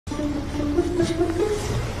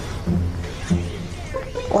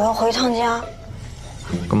我要回趟家。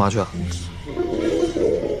干嘛去啊？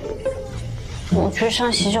我去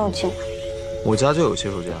上洗手间。我家就有洗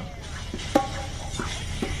手间。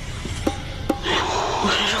我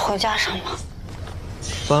还是回家上吧。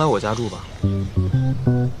搬来我家住吧。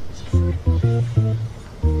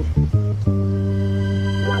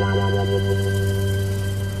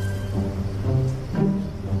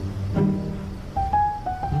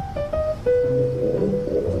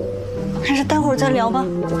还是待会儿再聊吧。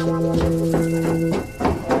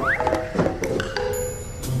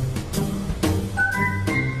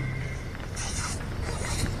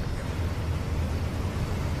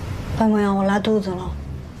白萌芽，我拉肚子了。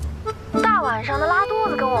大晚上的拉肚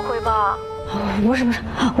子跟我汇报？不是，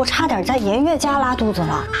我差点在颜月家拉肚子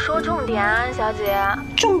了。说重点，安小姐。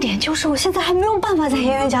重点就是我现在还没有办法在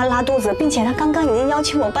颜月家拉肚子，并且他刚刚已经邀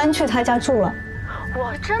请我搬去他家住了。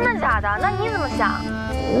我真的假的？那你怎么想？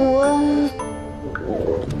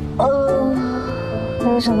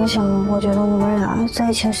你怎么想？我觉得我们俩在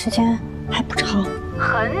一起的时间还不长。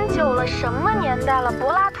很久了，什么年代了？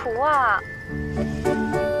柏拉图啊！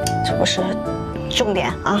这不是重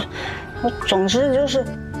点啊！总之就是，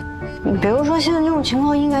比如说现在这种情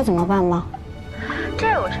况应该怎么办吗？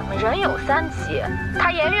这有什么？人有三急，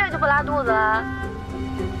他颜月就不拉肚子了。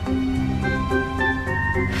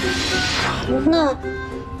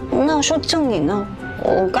那说正经的，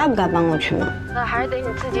我该不该搬过去呢？那还是得你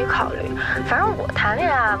自己考虑。反正我谈恋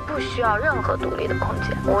爱不需要任何独立的空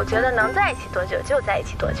间，我觉得能在一起多久就在一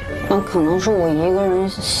起多久。那可能是我一个人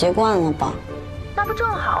习惯了吧。那不正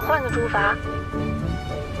好换个住法？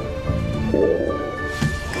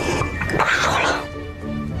不说了。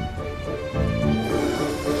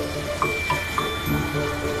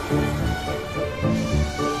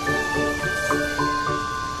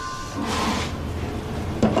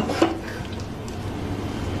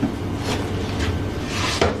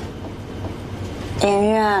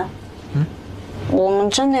颜月，我们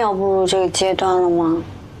真的要步入这个阶段了吗？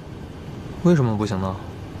为什么不行呢？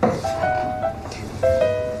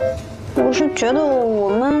我是觉得我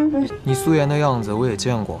们……你素颜的样子我也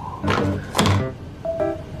见过，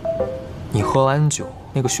你喝完酒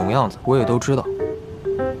那个熊样子我也都知道，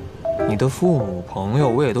你的父母朋友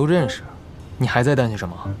我也都认识，你还在担心什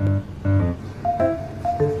么？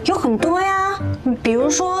有很多呀，比如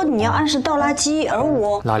说你要按时倒垃圾，而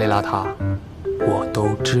我邋里邋遢，我都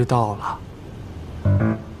知道了。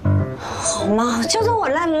好嘛，就算我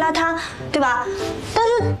邋里邋遢，对吧？但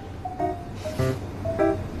是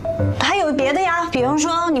还有别的呀，比方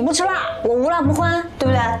说你不吃辣，我无辣不欢，对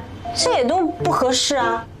不对？这也都不合适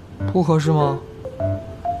啊。不合适吗？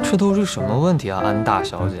这都是什么问题啊，安大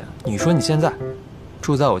小姐？你说你现在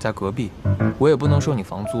住在我家隔壁，我也不能收你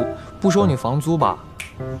房租，不收你房租吧，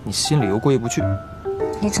你心里又过意不去。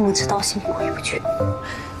你怎么知道心里过意不去？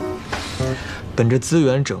本着资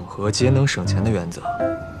源整合、节能省钱的原则，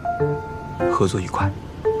合作愉快。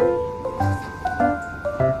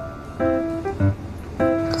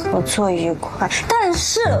合作愉快，但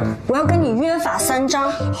是我要跟你约法三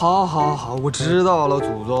章。好，我知道了，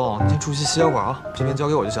祖宗，你先出去歇会儿啊，这边交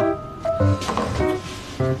给我就行。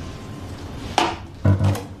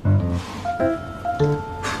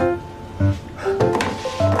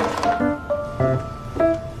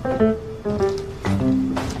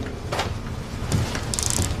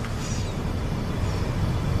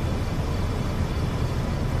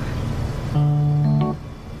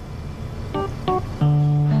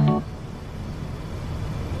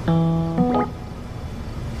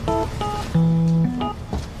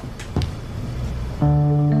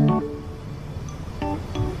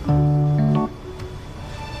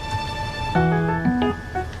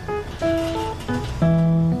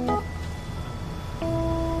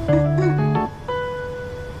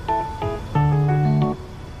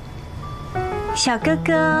小哥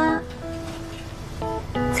哥，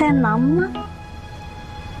在忙吗？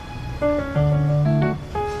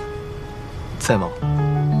在忙。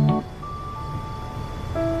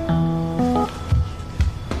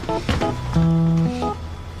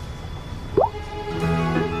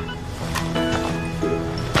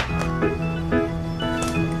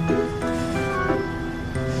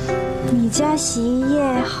你家洗衣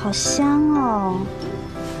液好香哦。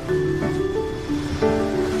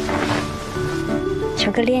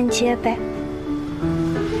求个链接呗。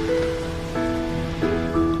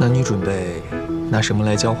那你准备拿什么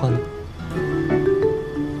来交换呢？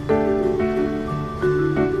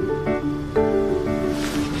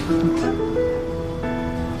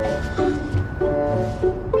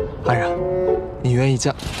安然，你愿意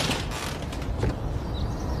嫁？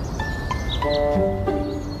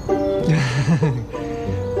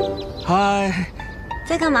嗨，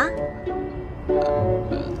在干嘛？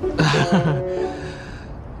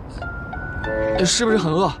是不是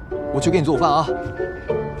很饿？我去给你做午饭啊。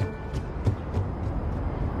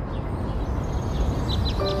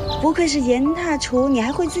不愧是严大厨，你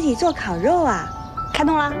还会自己做烤肉啊？开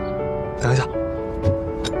动啦！等一下，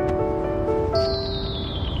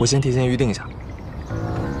我先提前预定一下，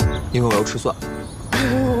因为我要吃蒜。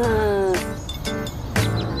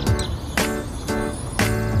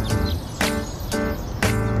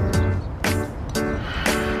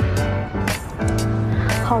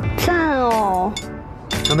好赞哦！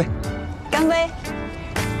干杯！干杯！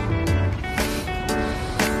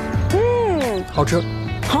好吃，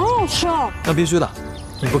好好吃哦！那必须的，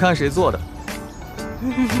你不看谁做的？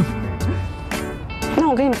那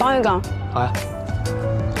我给你包一个。好呀，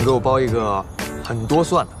你给我包一个很多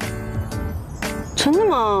蒜的。真的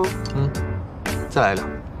吗？再来一点。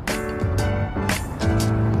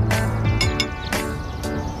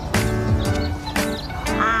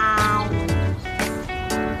啊！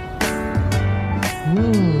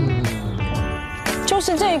就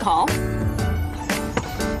是这一口。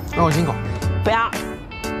让我亲一口。不要，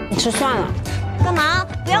你吃蒜了。干嘛？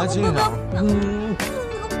不要！亲一下。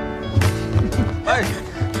哎，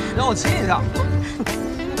让我亲一下。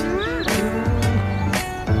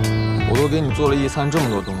我都给你做了一餐这么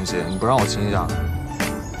多东西，你不让我亲一下？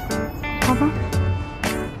好吧。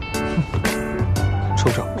臭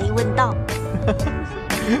不臭？没闻到。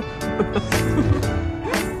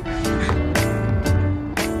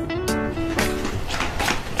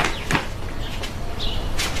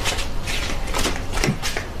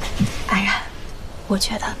安然，我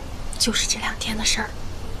觉得就是这2天的事儿。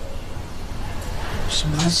什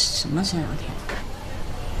么前2天？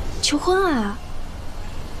求婚啊！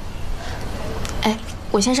哎，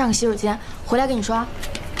我先上个洗手间，回来跟你说啊。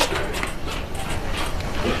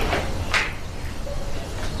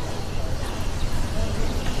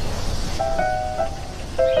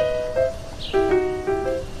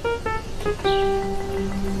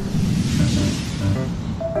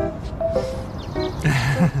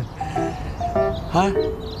嗨，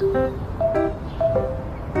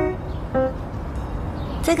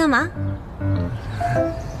在干嘛？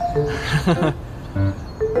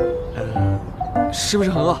是不是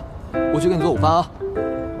很饿？我去给你做午饭啊。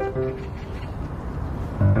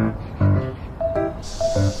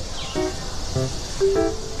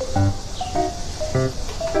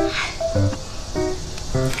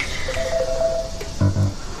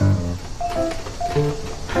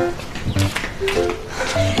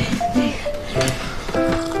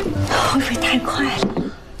会不会太快了？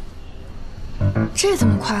这怎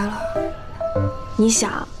么快了？你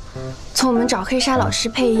想，从我们找黑纱老师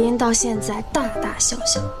配音到现在，大大小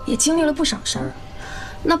小也经历了不少事儿。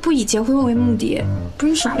那不以结婚为目的，不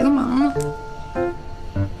是耍了个忙吗？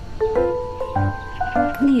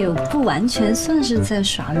那也不完全算是在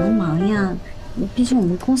耍流氓呀，毕竟我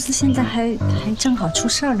们公司现在还正好出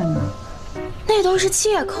事儿了呢。那都是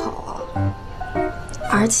借口，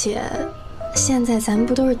而且现在咱们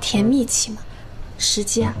不都是甜蜜期吗？时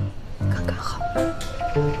机啊，刚刚好。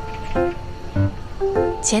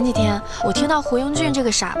前几天我听到胡英俊这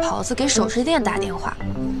个傻狍子给首饰店打电话，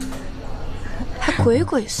还鬼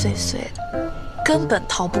鬼祟祟的，根本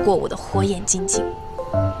逃不过我的火眼金睛。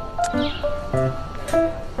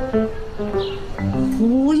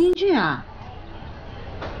胡英俊啊？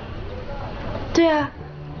对啊，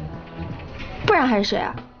不然还是谁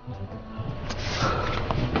啊？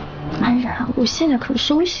安然，我现在可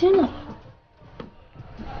收心了。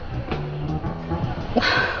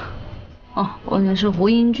哦，我跟你说，胡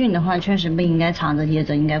英俊的话确实不应该藏着掖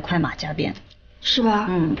着，应该快马加鞭，是吧？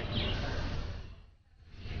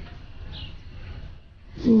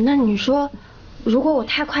那你说，如果我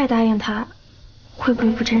太快答应他，会不会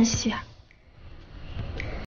不珍惜啊？